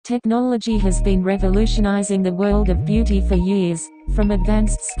Technology has been revolutionizing the world of beauty for years, from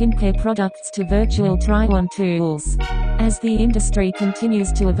advanced skincare products to virtual try-on tools. As the industry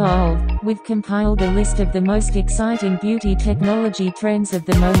continues to evolve, we've compiled a list of the most exciting beauty technology trends of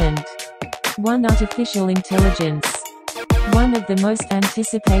the moment. 1. Artificial intelligence. One of the most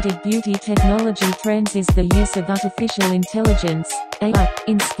anticipated beauty technology trends is the use of artificial intelligence, AI,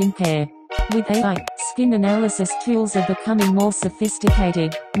 in skincare. With AI, skin analysis tools are becoming more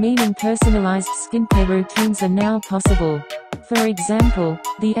sophisticated, meaning personalized skincare routines are now possible. For example,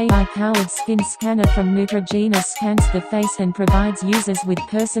 the AI-powered skin scanner from Neutrogena scans the face and provides users with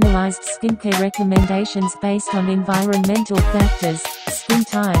personalized skincare recommendations based on environmental factors, skin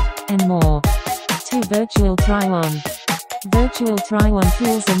type, and more. 2. Virtual try-on. Virtual try-on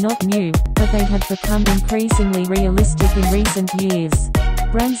tools are not new, but they have become increasingly realistic in recent years.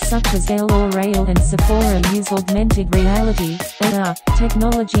 Brands such as L'Oreal and Sephora use augmented reality (AR)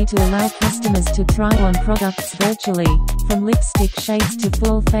 technology to allow customers to try on products virtually, from lipstick shades to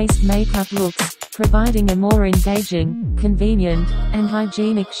full-face makeup looks, providing a more engaging, convenient, and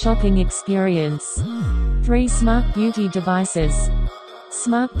hygienic shopping experience. 3. Smart beauty devices.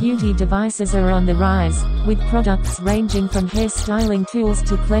 Smart beauty devices are on the rise, with products ranging from hair styling tools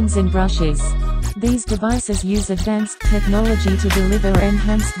to cleansing brushes. These devices use advanced technology to deliver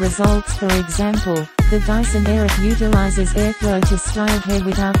enhanced results. For example, the Dyson Airwrap utilizes airflow to style hair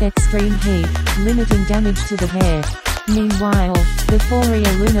without extreme heat, limiting damage to the hair. Meanwhile, the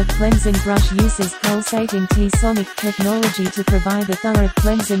Foria Luna cleansing brush uses pulsating T-sonic technology to provide a thorough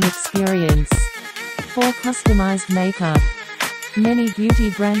cleansing experience. 4. Customized makeup. Many beauty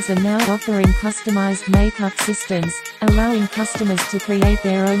brands are now offering customized makeup systems, allowing customers to create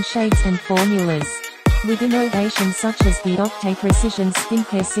their own shades and formulas. With innovations such as the Octane Precision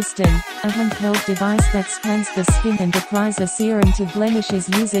Skincare System, a handheld device that scans the skin and applies a serum to blemishes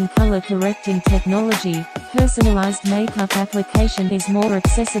using color-correcting technology, personalized makeup application is more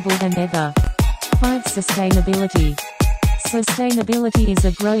accessible than ever. 5. Sustainability. Sustainability is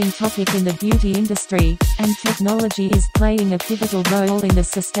a growing topic in the beauty industry, and technology is playing a pivotal role in the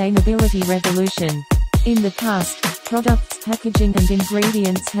sustainability revolution. In the past, products' packaging and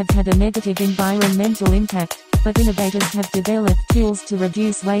ingredients have had a negative environmental impact, but innovators have developed tools to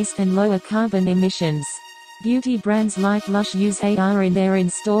reduce waste and lower carbon emissions. Beauty brands like Lush use AR in their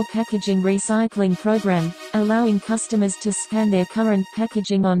in-store packaging recycling program, allowing customers to scan their current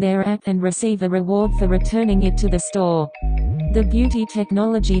packaging on their app and receive a reward for returning it to the store. The beauty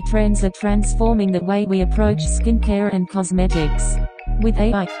technology trends are transforming the way we approach skincare and cosmetics. With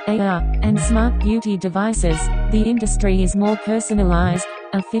AI, AR, and smart beauty devices, the industry is more personalized,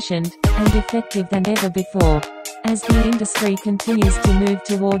 efficient, and effective than ever before. As the industry continues to move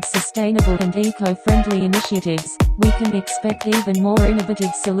towards sustainable and eco-friendly initiatives, we can expect even more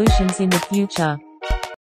innovative solutions in the future.